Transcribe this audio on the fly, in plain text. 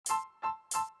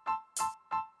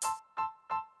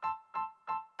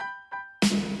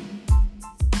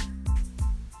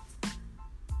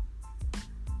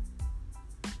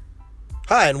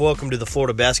Hi, and welcome to the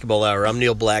Florida Basketball Hour. I'm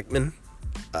Neil Blackman.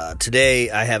 Today,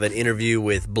 I have an interview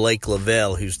with Blake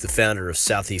Lavelle, who's the founder of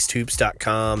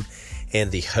SoutheastHoops.com and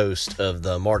the host of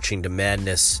the Marching to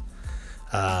Madness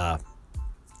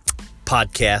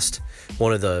podcast,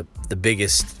 one of the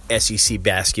biggest SEC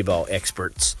basketball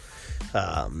experts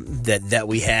that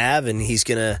we have, and he's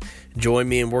going to join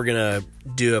me, and we're going to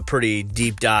do a pretty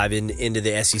deep dive into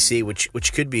the SEC,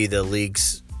 which could be the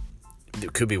league's.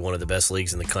 It could be one of the best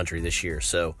leagues in the country this year.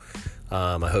 So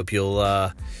I hope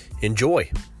you'll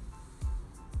enjoy.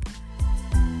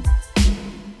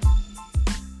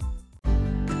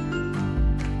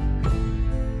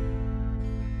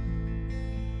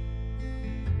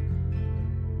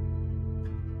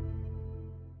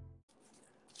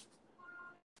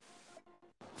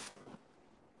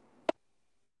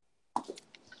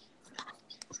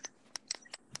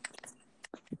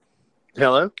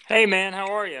 Hello. Hey, man, how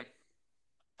are you?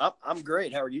 I'm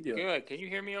great. How are you doing? Good. Can you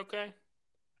hear me okay?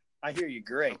 I hear you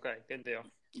great. Okay, good deal.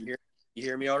 You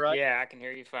hear me all right? Yeah, I can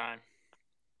hear you fine.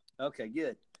 Okay,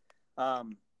 good.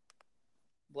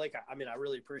 Blake, I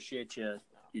really appreciate you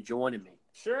joining me.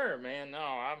 Sure, man. No,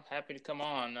 I'm happy to come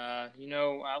on. I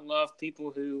love people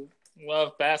who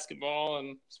love basketball,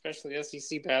 and especially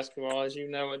SEC basketball. As you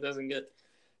know, it doesn't get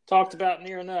talked about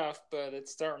near enough, but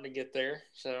it's starting to get there.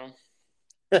 So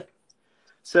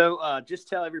just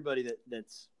tell everybody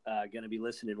that's going to be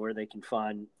listening where they can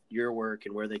find your work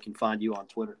and where they can find you on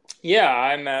Twitter. Yeah,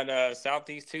 I'm at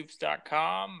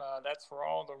SoutheastHoops.com. That's for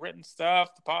all the written stuff,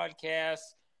 the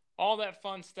podcasts, all that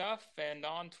fun stuff, and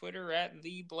on Twitter at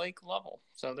the Blake Lovell.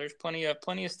 So there's plenty of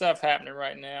stuff happening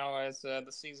right now as the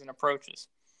season approaches.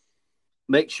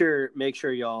 Make sure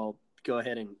y'all go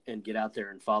ahead and get out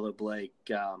there and follow Blake,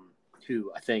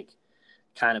 who I think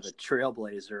kind of a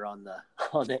trailblazer on the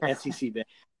SEC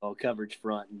basketball coverage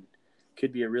front, and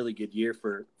could be a really good year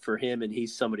for him, and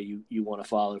he's somebody you want to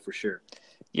follow for sure.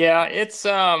 Yeah, it's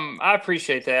I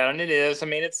appreciate that, and it is. I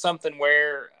mean, it's something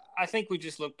where I think we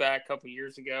just looked back a couple of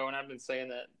years ago, and I've been saying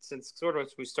that since sort of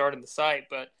as we started the site,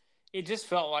 but it just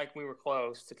felt like we were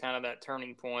close to kind of that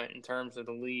turning point in terms of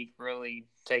the league really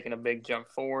taking a big jump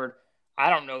forward. I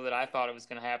don't know that I thought it was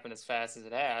going to happen as fast as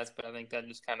it has, but I think that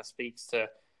just kind of speaks to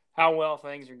how well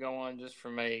things are going just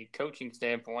from a coaching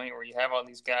standpoint, where you have all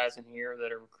these guys in here that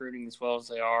are recruiting as well as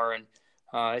they are. And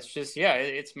it's just,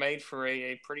 it's made for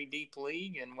a pretty deep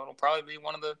league, and what'll probably be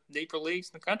one of the deeper leagues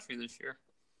in the country this year.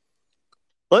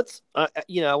 Let's, I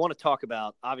want to talk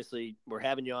about, obviously we're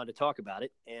having you on to talk about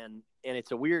it, and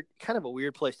it's a weird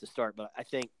place to start, but I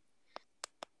think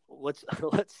let's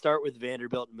start with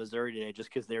Vanderbilt and Missouri today, just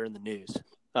because they're in the news.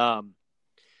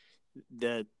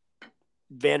 The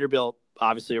Vanderbilt,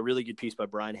 obviously a really good piece by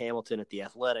Brian Hamilton at The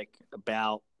Athletic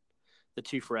about the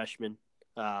two freshmen,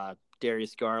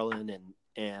 Darius Garland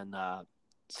and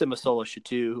Simasola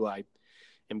Shatu, who I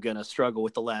am going to struggle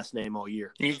with the last name all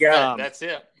year. You got it. That's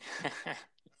it.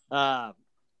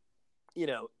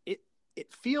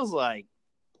 It feels like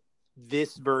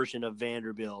this version of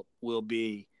Vanderbilt will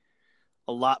be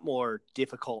a lot more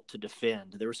difficult to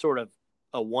defend. There was sort of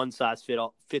a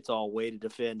one-size-fits-all way to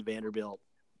defend Vanderbilt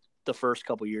the first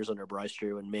couple years under Bryce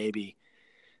Drew, and maybe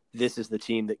this is the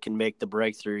team that can make the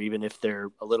breakthrough, even if they're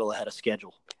a little ahead of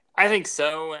schedule. I think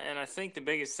so, and I think the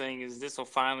biggest thing is this will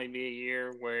finally be a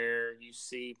year where you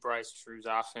see Bryce Drew's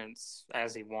offense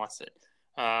as he wants it.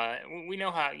 We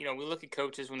know how, we look at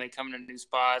coaches when they come into new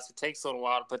spots. It takes a little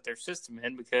while to put their system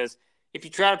in, because if you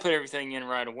try to put everything in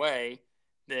right away,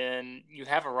 then you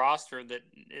have a roster that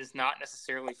is not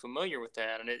necessarily familiar with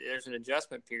that, and there's an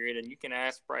adjustment period, and you can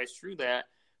ask Bryce Drew that.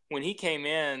 When he came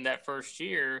in that first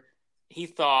year, he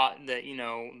thought that,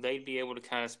 they'd be able to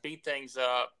kind of speed things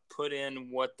up, put in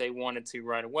what they wanted to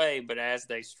right away. But as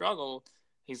they struggled,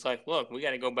 he's like, look, we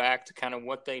got to go back to kind of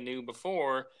what they knew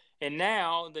before. And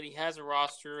now that he has a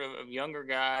roster of younger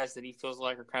guys that he feels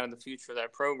like are kind of the future of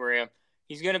that program,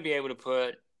 he's going to be able to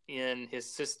put in his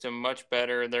system much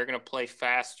better. They're going to play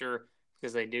faster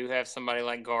because they do have somebody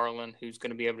like Garland who's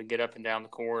going to be able to get up and down the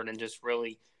court and just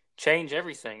really change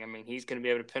everything. I mean, he's going to be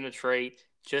able to penetrate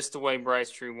just the way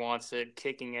Bryce Drew wants it,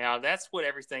 kicking out. That's what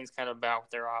everything's kind of about with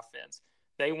their offense.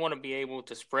 They want to be able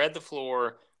to spread the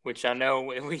floor, which I know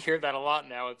we hear that a lot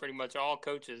now with pretty much all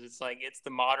coaches. It's like it's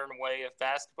the modern way of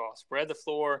basketball. Spread the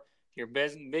floor. Your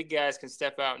big guys can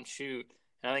step out and shoot.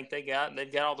 And I think they've got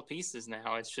all the pieces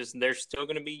now. It's just they're still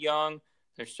going to be young.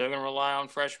 They're still going to rely on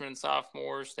freshmen and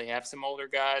sophomores. They have some older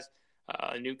guys.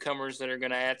 Newcomers that are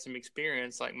going to add some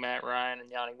experience like Matt Ryan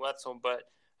and Yanni Wetzel. But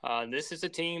this is a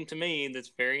team, to me,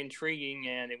 that's very intriguing,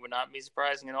 and it would not be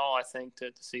surprising at all, I think,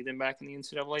 to see them back in the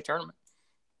NCAA tournament.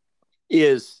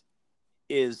 Is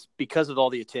is because of all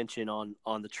the attention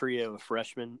on the trio of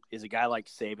freshmen, is a guy like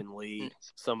Saban Lee,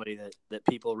 somebody that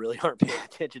people really aren't paying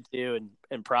attention to,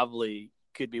 and probably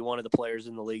could be one of the players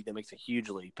in the league that makes a huge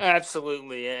leap.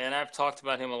 Absolutely, and I've talked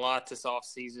about him a lot this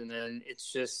offseason, and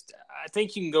it's just I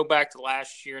think you can go back to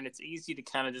last year, and it's easy to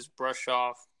kind of just brush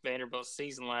off Vanderbilt's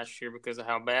season last year because of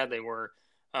how bad they were.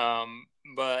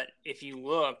 But if you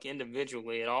look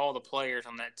individually at all the players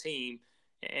on that team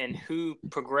and who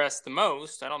progressed the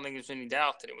most, I don't think there's any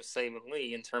doubt that it was Saban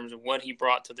Lee in terms of what he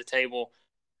brought to the table,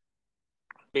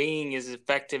 being as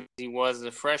effective as he was as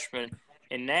a freshman.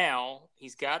 And now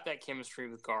he's got that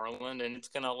chemistry with Garland, and it's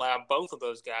going to allow both of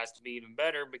those guys to be even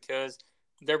better because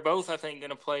they're both, I think,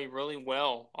 going to play really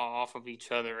well off of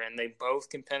each other, and they both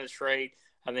can penetrate.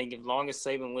 I think as long as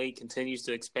Saban Lee continues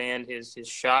to expand his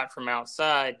shot from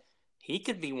outside, he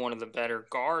could be one of the better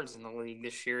guards in the league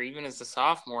this year, even as a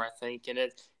sophomore, I think. And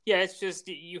it's just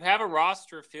you have a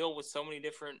roster filled with so many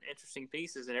different interesting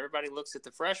pieces, and everybody looks at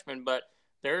the freshmen, but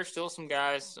there are still some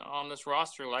guys on this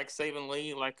roster like Saban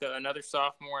Lee, like another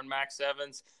sophomore and Max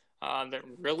Evans that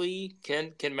really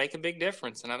can make a big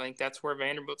difference. And I think that's where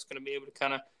Vanderbilt's going to be able to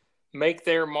kind of make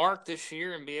their mark this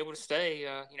year and be able to stay,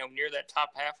 near that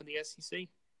top half of the SEC.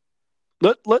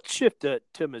 Let's shift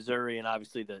to Missouri and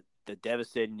obviously the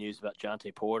devastating news about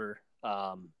Jontay Porter.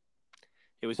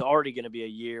 It was already going to be a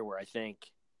year where I think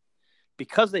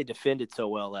because they defended so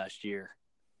well last year,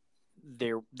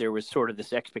 there was sort of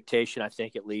this expectation, I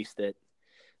think at least, that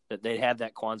they'd have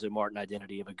that Quanzo Martin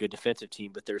identity of a good defensive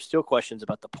team, but there's still questions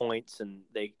about the points, and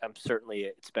I'm certainly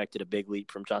expected a big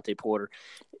leap from Jontay Porter.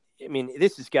 I mean,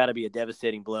 this has got to be a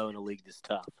devastating blow in a league this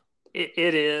tough.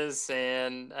 It is,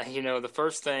 and the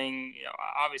first thing,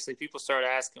 obviously people start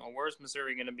asking, well, where's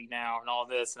Missouri going to be now and all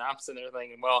this, and I'm sitting there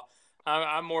thinking, well,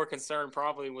 I'm more concerned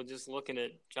probably with just looking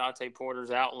at Jontay Porter's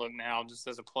outlook now just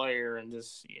as a player, and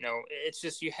just, it's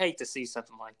just you hate to see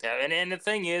something like that. And the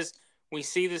thing is, we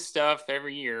see this stuff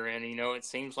every year, and, it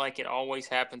seems like it always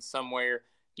happens somewhere.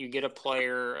 You get a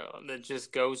player that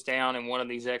just goes down in one of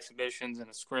these exhibitions in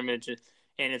a scrimmage, and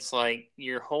it's like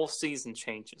your whole season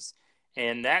changes.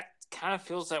 And that kind of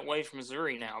feels that way for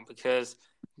Missouri now because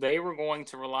they were going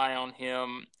to rely on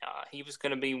him. He was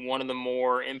going to be one of the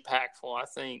more impactful, I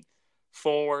think,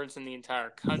 forwards in the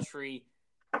entire country.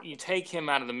 You take him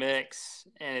out of the mix,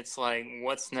 and it's like,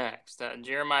 what's next?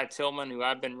 Jeremiah Tillman, who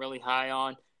I've been really high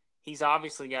on, he's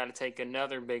obviously got to take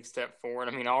another big step forward.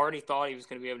 I mean, I already thought he was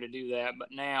going to be able to do that, but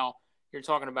now you're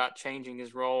talking about changing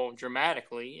his role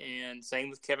dramatically, and same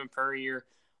with Kevin Purrier.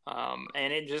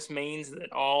 And it just means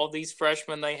that all these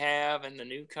freshmen they have and the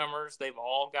newcomers, they've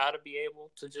all got to be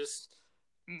able to just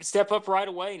step up right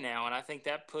away now. And I think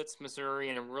that puts Missouri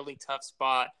in a really tough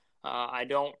spot. I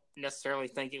don't necessarily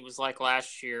think it was like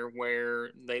last year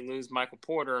where they lose Michael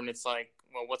Porter and it's like,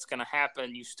 well, what's going to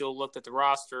happen? You still looked at the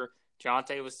roster.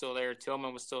 Jontay was still there.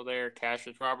 Tillman was still there.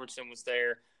 Cassius Robertson was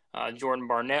there. Jordan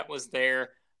Barnett was there.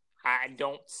 I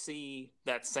don't see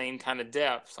that same kind of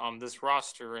depth on this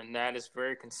roster, and that is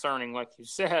very concerning, like you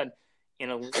said, in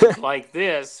a league like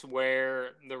this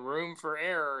where the room for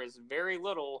error is very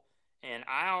little. And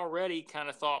I already kind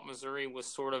of thought Missouri was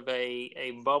sort of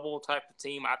a bubble type of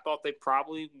team. I thought they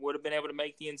probably would have been able to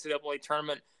make the NCAA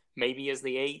tournament, maybe as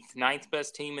the 8th, 9th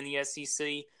best team in the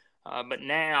SEC. But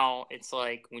now it's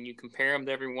like when you compare them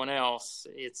to everyone else,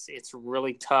 it's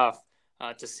really tough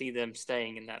to see them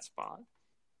staying in that spot.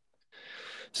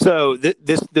 So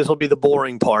this will be the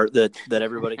boring part that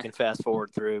everybody can fast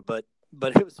forward through. But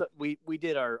it was we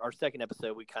did our second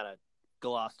episode. We kind of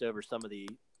glossed over some of the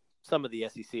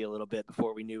SEC a little bit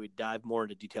before we knew we'd dive more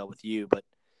into detail with you. But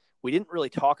we didn't really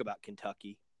talk about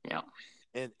Kentucky. Yeah.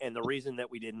 And the reason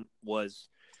that we didn't was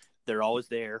they're always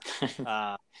there.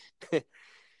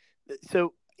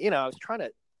 So I was trying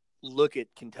to look at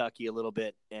Kentucky a little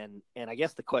bit, and I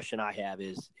guess the question I have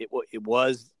is it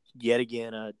was yet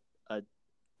again a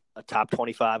top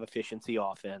 25 efficiency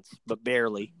offense, but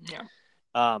barely.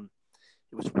 Yeah.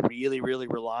 It was really, really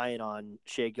relying on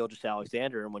Shai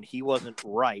Gilgeous-Alexander, and when he wasn't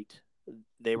right,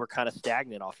 they were kind of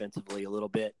stagnant offensively a little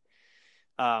bit.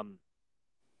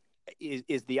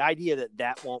 Is the idea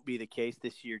that won't be the case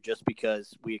this year just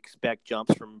because we expect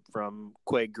jumps from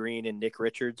Quade Green and Nick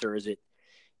Richards, or is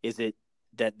it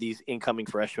that these incoming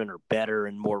freshmen are better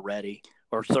and more ready,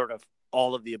 or sort of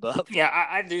all of the above? Yeah,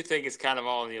 I do think it's kind of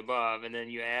all of the above. And then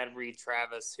you add Reed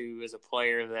Travis, who is a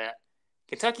player that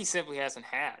Kentucky simply hasn't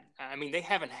had. I mean, they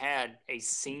haven't had a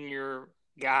senior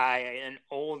guy, an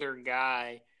older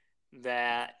guy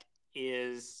that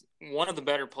is one of the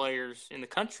better players in the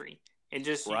country. And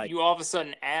just right. You all of a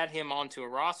sudden add him onto a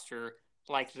roster.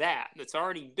 like that's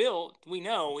already built, we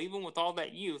know, even with all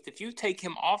that youth, if you take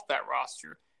him off that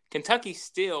roster, Kentucky's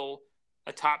still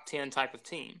a top 10 type of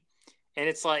team. And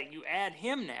it's like you add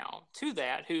him now to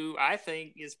that, who I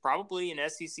think is probably an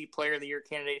SEC Player of the Year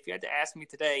candidate. If you had to ask me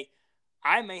today,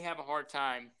 I may have a hard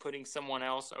time putting someone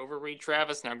else over Reed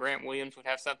Travis. Now, Grant Williams would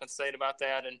have something to say about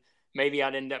that, and maybe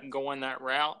I'd end up going that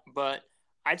route. But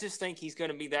I just think he's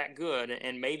going to be that good,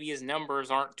 and maybe his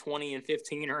numbers aren't 20 and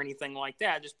 15 or anything like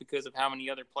that just because of how many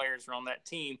other players are on that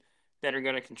team that are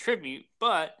going to contribute.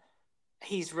 But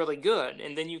he's really good.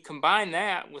 And then you combine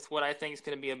that with what I think is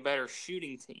going to be a better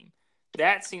shooting team.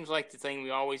 That seems like the thing we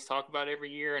always talk about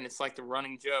every year, and it's like the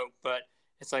running joke. But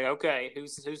it's like, okay,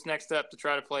 who's next up to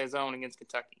try to play his own against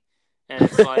Kentucky? And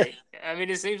it's like, I mean,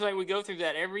 it seems like we go through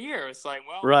that every year. It's like,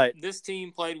 well, right. This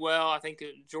team played well. I think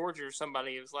Georgia or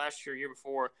somebody, it was last year, year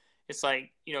before. It's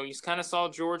like, you kind of saw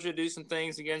Georgia do some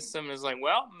things against them. And it's like,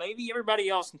 well, maybe everybody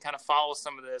else can kind of follow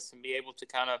some of this and be able to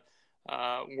kind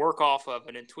of work off of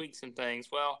it and tweak some things.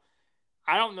 Well,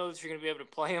 I don't know that you're going to be able to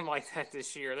play them like that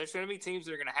this year. There's going to be teams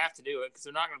that are going to have to do it because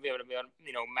they're not going to be able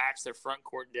to match their front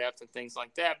court depth and things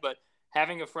like that. But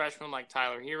having a freshman like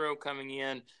Tyler Hero coming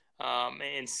in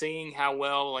and seeing how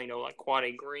well, like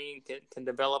Quade Green can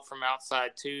develop from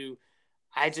outside too,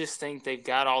 I just think they've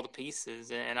got all the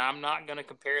pieces. And I'm not going to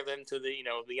compare them to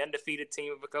the undefeated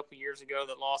team of a couple years ago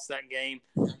that lost that game.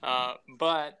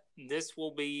 But this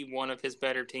will be one of his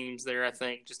better teams there, I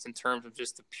think, just in terms of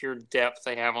just the pure depth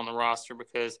they have on the roster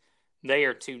because they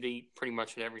are too deep pretty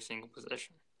much at every single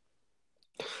position.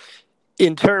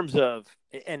 In terms of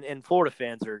and Florida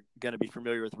fans are going to be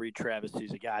familiar with Reed Travis,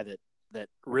 who's a guy that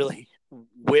really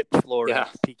whipped Florida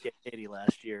at PK 80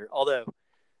 last year. Although,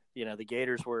 the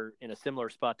Gators were in a similar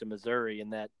spot to Missouri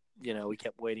in that, we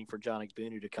kept waiting for John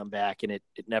Igbunu to come back, and it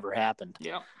never happened.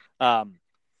 Yeah.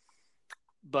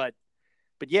 But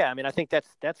yeah, I mean, I think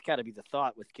that's got to be the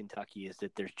thought with Kentucky is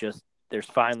that there's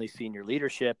finally senior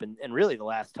leadership, and really the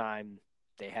last time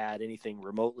they had anything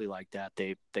remotely like that,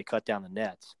 they cut down the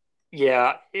nets.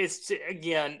 Yeah,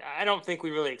 again, I don't think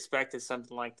we really expected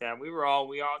something like that.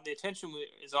 The attention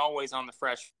is always on the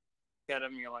fresh. At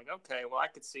them, you're like, okay, well, I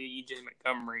could see E.J.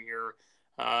 Montgomery or,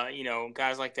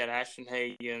 guys like that, Ashton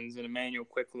Hagans and Emmanuel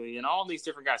Quickley and all these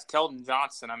different guys. Keldon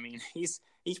Johnson, I mean, he's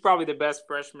probably the best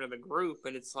freshman of the group,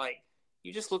 and it's like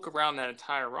you just look around that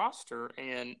entire roster,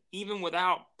 and even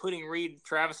without putting Reed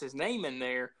Travis's name in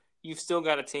there, you've still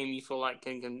got a team you feel like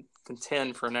can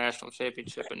contend for a national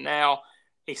championship. And now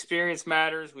experience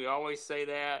matters. We always say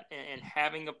that, and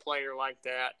having a player like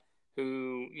that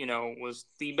who, was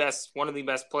one of the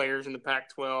best players in the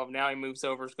Pac-12. Now he moves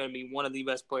over. Is going to be one of the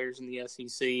best players in the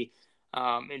SEC.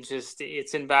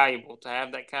 It's invaluable to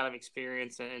have that kind of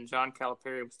experience. And John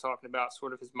Calipari was talking about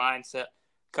sort of his mindset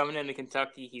coming into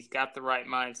Kentucky. He's got the right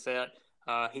mindset.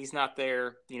 He's not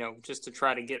there, just to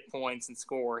try to get points and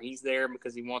score. He's there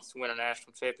because he wants to win a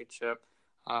national championship.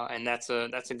 And that's a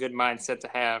good mindset to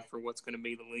have for what's going to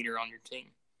be the leader on your team.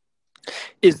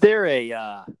 Is there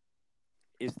a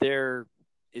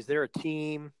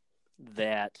team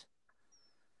that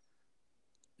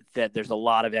there's a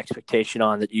lot of expectation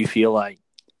on that you feel like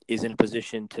is in a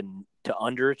position to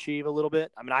underachieve a little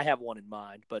bit? I mean, I have one in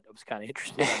mind, but I was kind of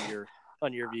interested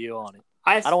on your view on it.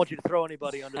 I don't want you to throw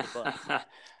anybody under the bus.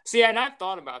 See, and I've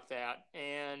thought about that.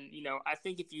 And, I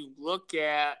think if you look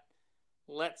at,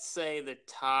 let's say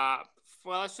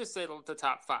let's just say the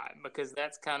top five, because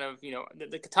that's kind of,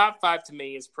 the top five to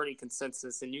me is pretty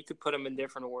consensus, and you could put them in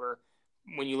different order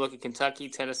when you look at Kentucky,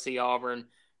 Tennessee, Auburn,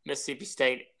 Mississippi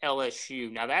State,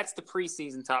 LSU. Now, that's the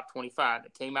preseason top 25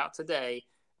 that came out today.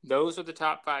 Those are the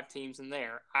top five teams in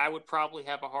there. I would probably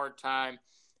have a hard time.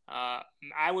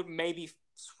 I would maybe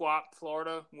swap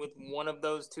Florida with one of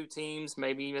those two teams,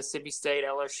 maybe Mississippi State,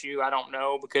 LSU. I don't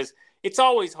know, because it's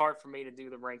always hard for me to do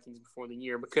the rankings before the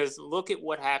year, because look at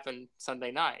what happened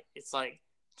Sunday night. It's like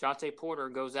Jontay Porter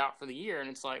goes out for the year, and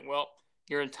it's like, well,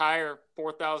 your entire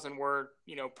 4,000 word,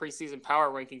 preseason power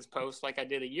rankings post like I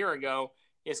did a year ago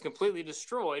is completely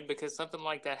destroyed because something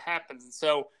like that happens. And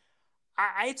so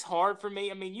it's hard for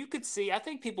me. I mean, you could see, I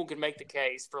think people could make the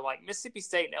case for like Mississippi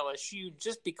State and LSU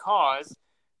just because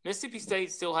Mississippi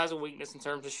State still has a weakness in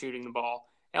terms of shooting the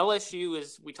ball.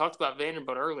 LSU we talked about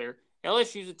Vanderbilt earlier.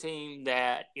 LSU is a team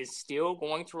that is still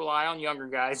going to rely on younger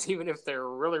guys, even if they're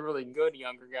really, really good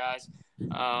younger guys.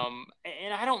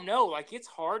 And I don't know, like it's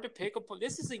hard to pick up.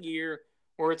 This is a year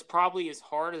where it's probably as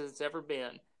hard as it's ever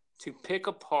been to pick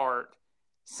apart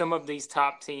some of these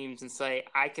top teams and say,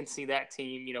 I can see that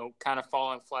team, kind of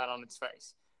falling flat on its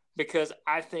face. Because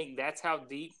I think that's how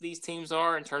deep these teams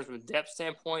are in terms of a depth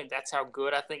standpoint. That's how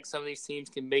good I think some of these teams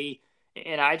can be.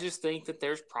 And I just think that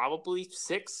there's probably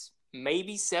 6,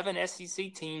 maybe 7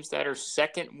 SEC teams that are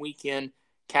second weekend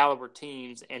caliber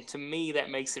teams. And to me, that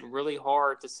makes it really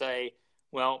hard to say,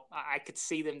 well, I could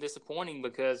see them disappointing,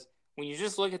 because when you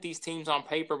just look at these teams on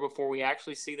paper before we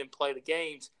actually see them play the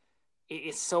games,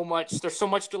 it's so much. There's so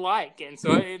much to like, and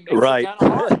so it makes Right. it kind of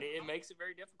hard. It makes it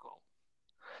very difficult.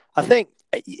 I think,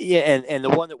 and the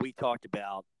one that we talked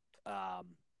about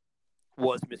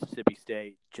was Mississippi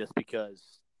State, just because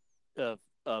of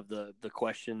the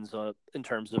questions in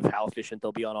terms of how efficient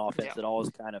they'll be on offense. Yeah. That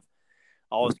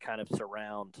always kind of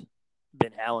surround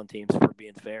Ben Allen teams, for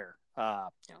being fair.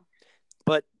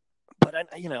 But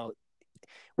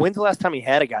when's the last time he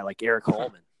had a guy like Eric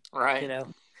Holman? Right.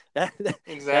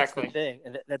 Exactly. That's the thing,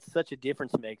 and that's such a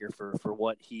difference maker for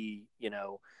what he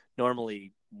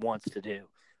normally wants to do.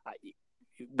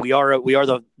 We are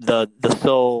the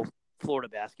sole Florida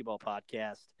basketball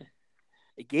podcast.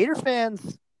 Gator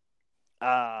fans,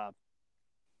 they're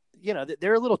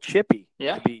a little chippy.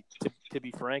 Yeah. To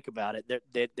be frank about it,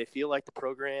 they feel like the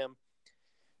program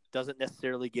doesn't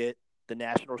necessarily get the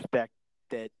national respect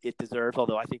that it deserves.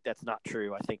 Although I think that's not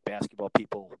true. I think basketball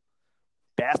people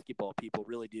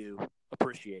really do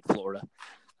appreciate Florida.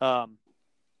 I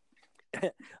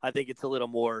think it's a little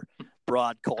more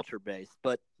broad culture based,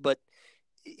 but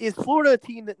is Florida a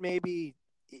team that maybe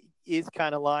is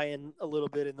kind of lying a little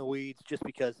bit in the weeds, just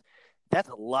because that's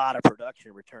a lot of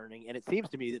production returning? And it seems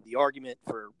to me that the argument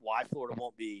for why Florida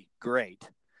won't be great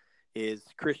is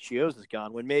Chris Chiozza's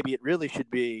gone, when maybe it really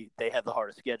should be they have the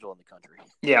hardest schedule in the country.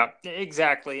 Yeah,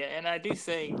 exactly. And I do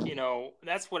think,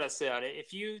 that's what I said.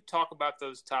 If you talk about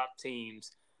those top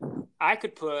teams, I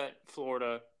could put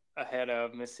Florida ahead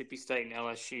of Mississippi State and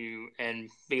LSU and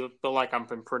feel like I'm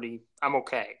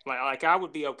okay. Like I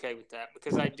would be okay with that,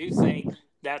 because I do think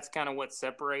that's kind of what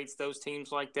separates those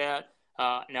teams like that.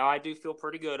 Now, I do feel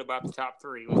pretty good about the top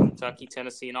 3 with Kentucky,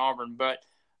 Tennessee, and Auburn, but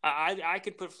I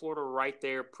could put Florida right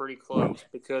there pretty close,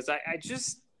 because I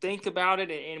just think about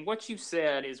it, and what you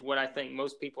said is what I think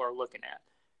most people are looking at.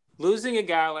 Losing a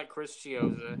guy like Chris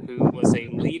Chiozza, who was a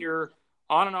leader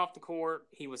on and off the court.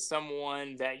 He was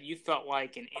someone that you felt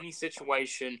like in any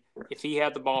situation, if he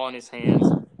had the ball in his hands,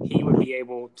 he would be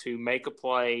able to make a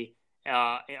play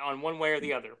on one way or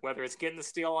the other, whether it's getting the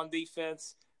steal on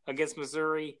defense against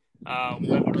Missouri,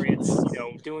 whether it's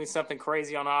doing something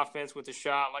crazy on offense with a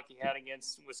shot like he had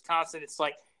against Wisconsin. It's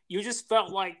like you just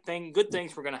felt like good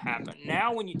things were going to happen.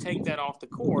 Now, when you take that off the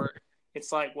court,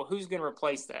 it's like, well, who's going to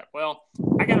replace that? Well,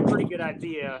 I got a pretty good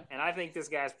idea, and I think this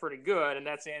guy's pretty good, and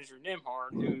that's Andrew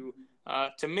Nembhard, who,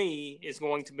 to me, is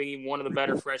going to be one of the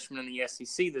better freshmen in the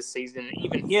SEC this season. And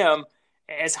even him,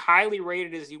 as highly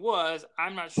rated as he was,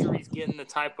 I'm not sure he's getting the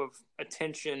type of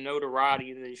attention,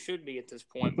 notoriety that he should be at this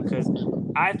point, because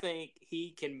I think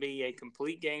he can be a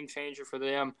complete game changer for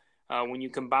them. When you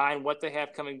combine what they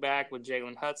have coming back with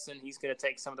Jalen Hudson, he's going to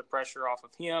take some of the pressure off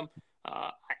of him.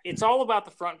 It's all about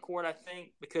the front court, I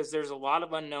think, because there's a lot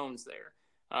of unknowns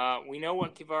there. We know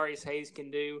what Kevarius Hayes can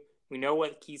do. We know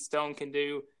what Keith Stone can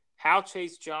do. How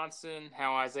Chase Johnson,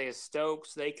 how Isaiah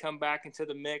Stokes, they come back into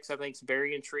the mix, I think is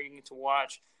very intriguing to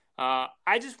watch.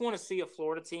 I just want to see a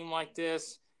Florida team like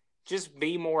this just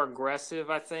be more aggressive,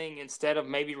 I think, instead of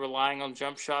maybe relying on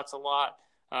jump shots a lot.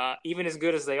 Even as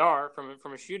good as they are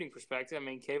from a shooting perspective. I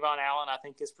mean, Kayvon Allen, I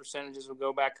think his percentages will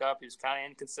go back up. He was kind of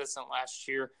inconsistent last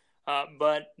year.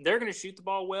 But they're going to shoot the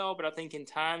ball well. But I think in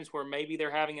times where maybe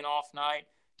they're having an off night,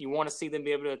 you want to see them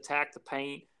be able to attack the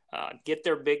paint, get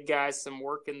their big guys some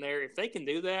work in there. If they can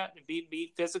do that,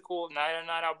 be physical night on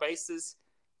night out basis.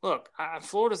 Look,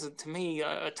 Florida's, to me,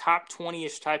 a top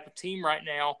 20-ish type of team right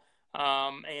now.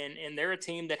 And they're a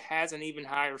team that has an even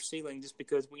higher ceiling just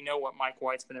because we know what Mike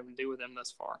White's been able to do with them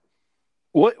thus far.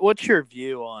 What's your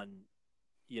view on,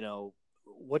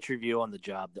 the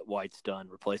job that White's done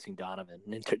replacing Donovan?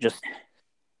 And just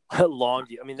how long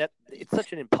do you? I mean, it's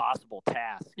such an impossible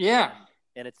task. Yeah,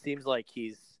 and it seems like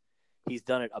he's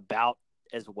done it about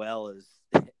as well as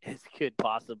could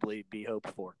possibly be hoped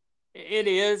for. It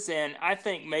is, and I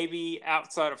think maybe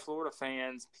outside of Florida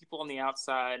fans, people on the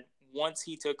outside, once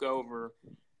he took over,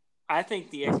 I think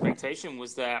the expectation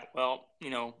was that,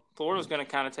 Florida's going to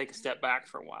kind of take a step back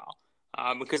for a while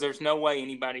because there's no way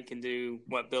anybody can do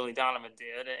what Billy Donovan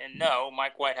did. And no,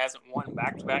 Mike White hasn't won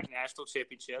back-to-back national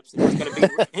championships. And it's going to be,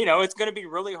 it's going to be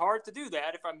really hard to do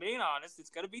that. If I'm being honest, it's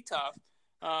going to be tough.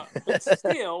 But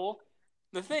still,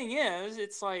 the thing is,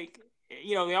 it's like,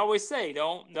 they always say,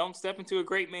 don't step into a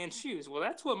great man's shoes. Well,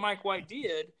 that's what Mike White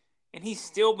did. And he's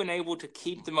still been able to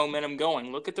keep the momentum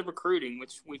going. Look at the recruiting,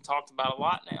 which we've talked about a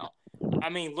lot now. I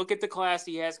mean, look at the class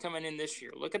he has coming in this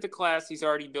year. Look at the class he's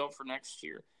already built for next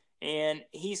year. And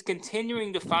he's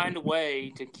continuing to find a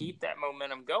way to keep that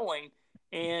momentum going.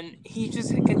 And he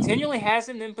just continually has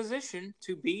him in position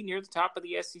to be near the top of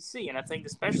the SEC. And I think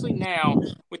especially now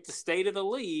with the state of the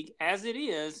league as it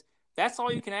is, that's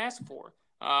all you can ask for.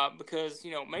 Because,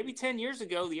 maybe 10 years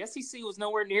ago, the SEC was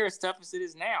nowhere near as tough as it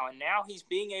is now. And now he's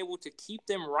being able to keep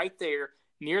them right there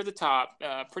near the top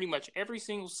pretty much every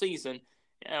single season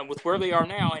with where they are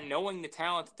now and knowing the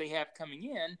talent that they have coming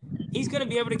in. He's going to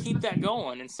be able to keep that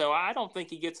going. And so I don't think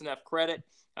he gets enough credit.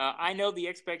 I know the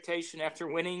expectation after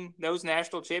winning those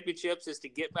national championships is to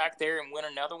get back there and win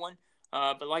another one.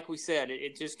 But like we said,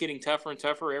 it's just getting tougher and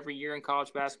tougher every year in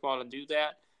college basketball to do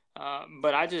that.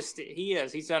 But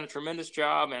he's done a tremendous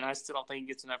job, and I still don't think he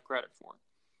gets enough credit for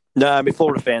it. No, I mean,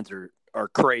 Florida fans are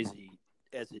crazy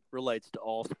as it relates to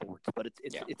all sports, but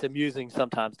it's amusing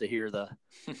sometimes to hear the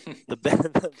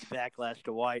backlash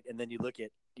to White, and then you look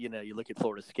at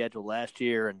Florida's schedule last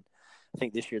year, and I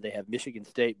think this year they have Michigan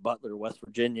State, Butler, West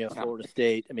Virginia, Florida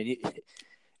State. I mean,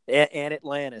 and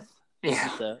Atlantis.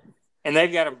 Yeah. And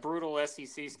they've got a brutal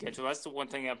SEC schedule. That's the one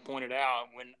thing I pointed out.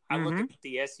 When I look at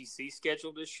the SEC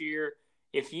schedule this year,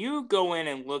 if you go in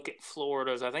and look at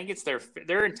Florida's, I think it's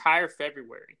their entire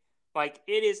February. Like,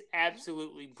 it is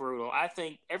absolutely brutal. I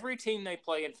think every team they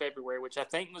play in February, which I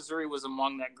think Missouri was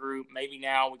among that group, maybe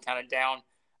now we kind of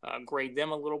downgrade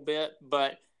them a little bit,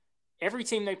 but every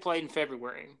team they played in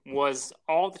February was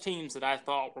all the teams that I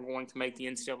thought were going to make the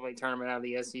NCAA tournament out of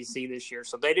the SEC this year.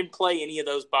 So they didn't play any of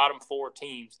those bottom four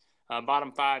teams,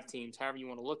 bottom five teams, however you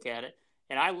want to look at it.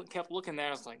 And I kept looking at it.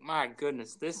 I was like, my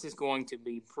goodness, this is going to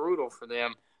be brutal for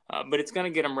them. But it's going to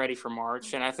get them ready for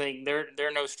March, and I think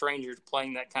they're no stranger to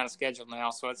playing that kind of schedule now,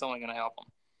 so it's only going to help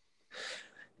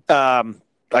them.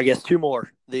 I guess two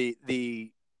more. It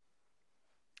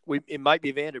might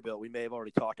be Vanderbilt. We may have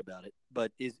already talked about it,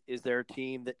 but is there a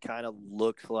team that kind of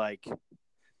looks like,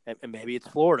 and maybe it's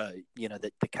Florida,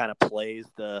 that kind of plays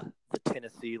the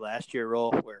Tennessee last year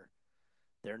role where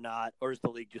they're not, or is the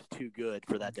league just too good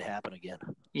for that to happen again?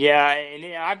 Yeah,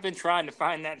 and I've been trying to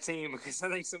find that team because I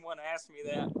think someone asked me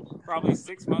that probably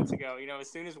 6 months ago. As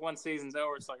soon as one season's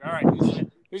over, it's like, all right,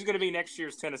 who's going to be next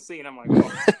year's Tennessee? And I'm like,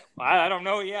 well, I don't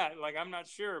know yet. Like, I'm not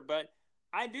sure. But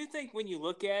I do think when you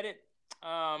look at it,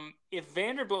 if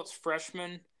Vanderbilt's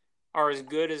freshmen are as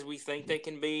good as we think they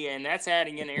can be, and that's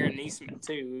adding in Aaron Neesmith,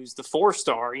 too, who's the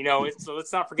 4-star. So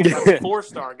let's not forget about the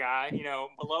 4-star guy,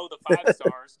 below the 5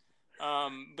 stars.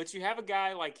 But you have a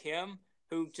guy like him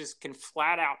who just can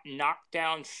flat out knock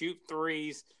down, shoot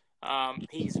threes.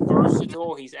 He's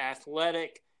versatile. He's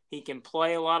athletic. He can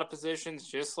play a lot of positions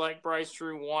just like Bryce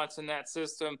Drew wants in that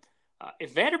system.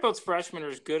 If Vanderbilt's freshmen are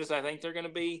as good as I think they're going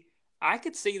to be, I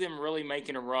could see them really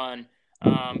making a run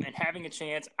and having a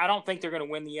chance. I don't think they're going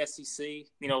to win the SEC,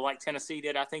 like Tennessee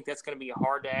did. I think that's going to be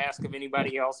hard to ask of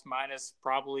anybody else, minus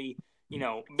probably –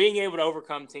 being able to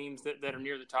overcome teams that are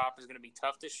near the top is going to be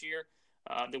tough this year.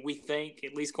 That we think,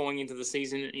 at least going into the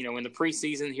season, in the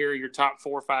preseason here, your top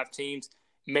 4 or 5 teams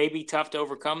may be tough to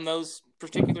overcome those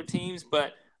particular teams.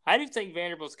 But I do think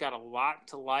Vanderbilt's got a lot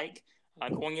to like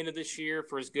going into this year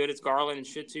for as good as Garland and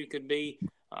Shitu could be.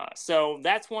 So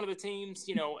that's one of the teams.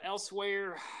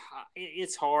 Elsewhere,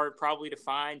 it's hard probably to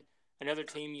find another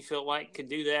team you feel like could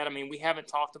do that. I mean, we haven't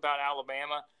talked about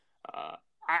Alabama.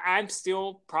 I'm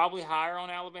still probably higher on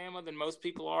Alabama than most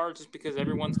people are just because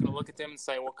everyone's going to look at them and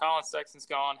say, well, Colin Sexton's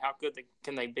gone. How good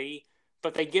can they be?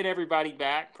 But they get everybody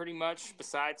back pretty much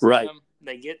besides them.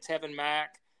 They get Tevin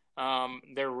Mack.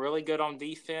 They're really good on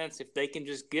defense. If they can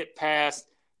just get past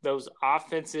those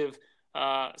offensive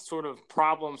sort of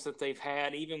problems that they've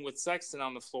had, even with Sexton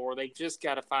on the floor, they just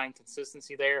got to find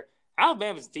consistency there.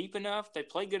 Alabama's deep enough. They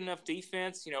play good enough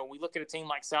defense. We look at a team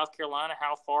like South Carolina,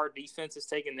 how far defense has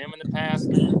taken them in the past.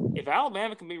 If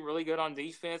Alabama can be really good on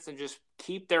defense and just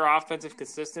keep their offensive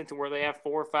consistent to where they have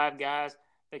 4 or 5 guys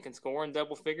that can score in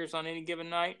double figures on any given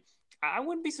night, I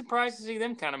wouldn't be surprised to see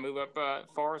them kind of move up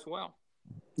far as well.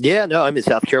 Yeah, no, I mean,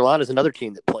 South Carolina is another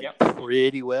team that played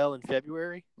pretty well in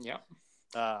February. Yeah.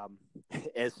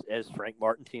 As Frank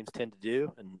Martin teams tend to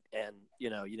do, and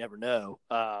you never know.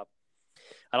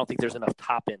 I don't think there's enough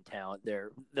top-end talent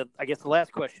there. I guess the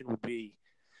last question would be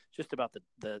just about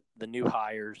the new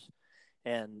hires.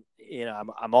 And,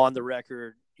 I'm on the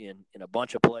record in a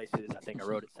bunch of places. I think I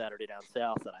wrote it Saturday Down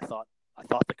South that I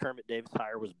thought the Kermit Davis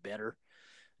hire was better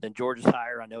than Georgia's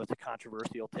hire. I know it's a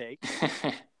controversial take.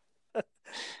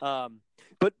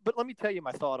 But let me tell you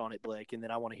my thought on it, Blake, and then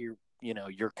I want to hear,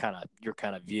 your kind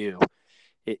of view.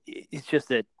 It's just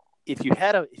that if you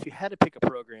had to pick a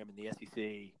program in the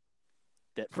SEC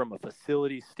that from a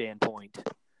facility standpoint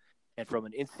and from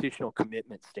an institutional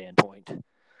commitment standpoint,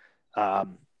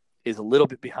 is a little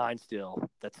bit behind still,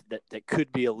 that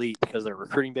could be elite because their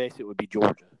recruiting base, it would be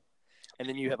Georgia. And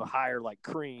then you have a hire like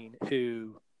Crean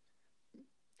who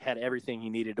had everything he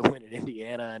needed to win at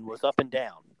Indiana and was up and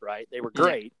down, right? They were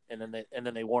great, and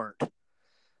then they weren't.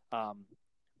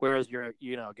 Whereas a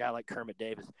guy like Kermit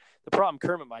Davis, the problem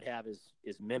Kermit might have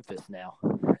is Memphis now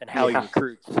and how he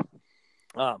recruits.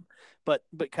 But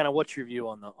kind of what's your view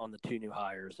on the two new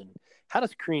hires, and how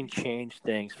does Crean change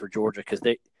things for Georgia? Because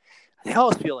they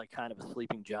always feel like kind of a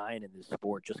sleeping giant in this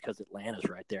sport just because Atlanta's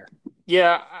right there.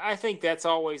 Yeah, I think that's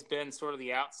always been sort of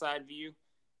the outside view.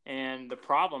 And the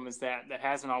problem is that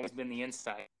hasn't always been the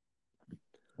inside.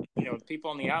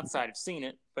 People on the outside have seen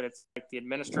it, but it's like the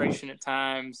administration at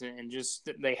times, and just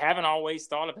they haven't always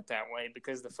thought of it that way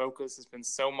because the focus has been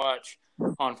so much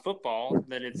on football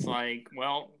that it's like,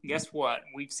 well, guess what?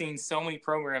 We've seen so many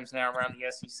programs now around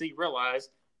the SEC realize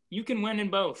you can win in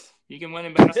both. You can win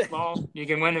in basketball, you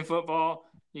can win in football,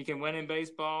 you can win in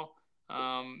baseball,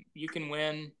 you can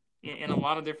win in a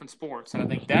lot of different sports. And I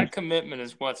think that commitment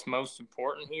is what's most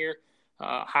important here.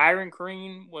 Hiring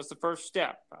Crean was the first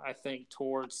step, I think,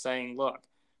 towards saying, look,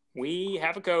 we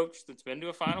have a coach that's been to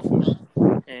a Final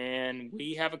Four, and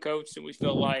we have a coach that we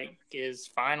feel like is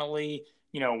finally,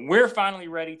 we're finally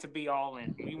ready to be all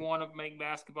in. We want to make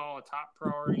basketball a top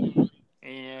priority.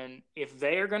 And if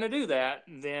they are going to do that,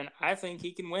 then I think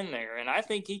he can win there. And I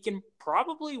think he can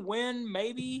probably win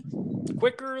maybe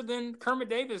quicker than Kermit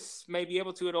Davis may be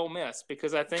able to at Ole Miss,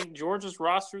 because I think Georgia's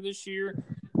roster this year,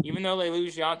 even though they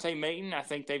lose Yante Maton, I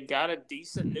think they've got a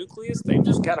decent nucleus. They've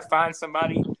just got to find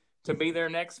somebody to be their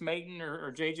next Maton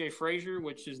or J.J. Frazier,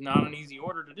 which is not an easy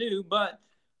order to do. But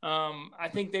I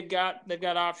think they've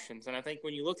got options. And I think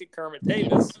when you look at Kermit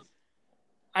Davis,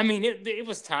 I mean, it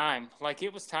was time. Like,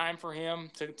 it was time for him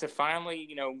to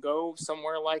finally, go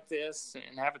somewhere like this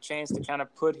and have a chance to kind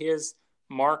of put his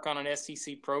mark on an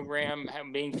SEC program,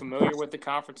 being familiar with the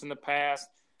conference in the past.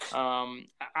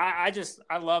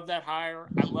 I love that hire.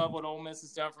 I love what Ole Miss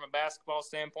has done from a basketball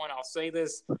standpoint. I'll say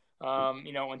this,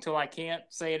 until I can't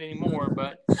say it anymore,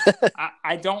 but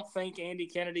I don't think Andy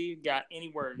Kennedy got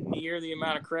anywhere near the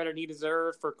amount of credit he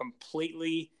deserved for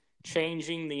completely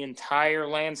changing the entire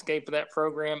landscape of that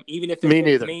program, even if it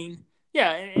didn't mean,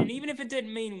 and even if it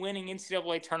didn't mean winning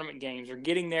NCAA tournament games or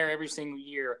getting there every single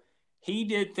year. He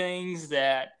did things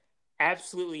that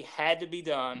absolutely had to be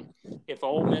done if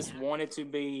Ole Miss wanted to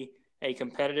be a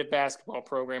competitive basketball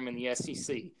program in the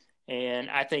SEC. And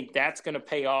I think that's going to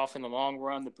pay off in the long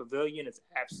run. The Pavilion is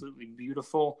absolutely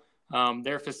beautiful.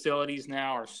 Their facilities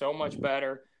now are so much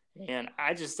better. And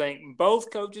I just think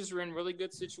both coaches are in really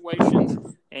good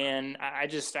situations. And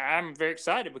I'm very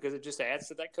excited because it just adds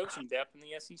to that coaching depth in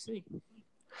the SEC.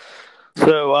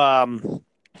 So,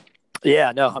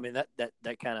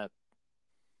 that kind of,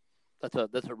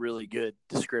 that's a really good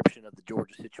description of the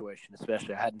Georgia situation,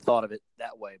 especially. I hadn't thought of it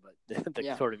that way, but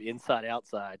the sort of inside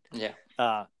outside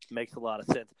makes a lot of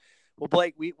sense. Well,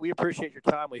 Blake, we appreciate your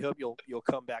time. We hope you'll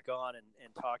come back on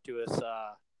and talk to us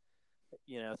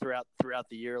throughout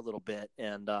the year a little bit.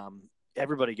 And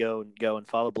everybody go and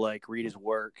follow Blake, read his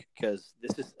work, because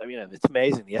it's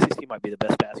amazing. The SEC might be the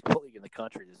best basketball league in the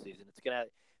country this season. It's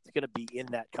gonna be in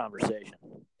that conversation.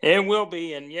 It will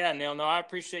be, and Neil, I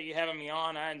appreciate you having me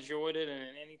on. I enjoyed it,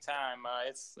 and anytime,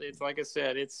 it's like I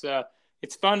said, it's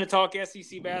fun to talk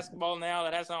SEC basketball now.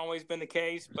 That hasn't always been the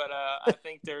case, but I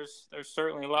think there's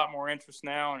certainly a lot more interest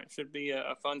now, and it should be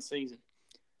a fun season.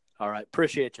 All right,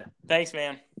 appreciate you. Thanks,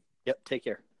 man. Yep, take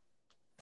care.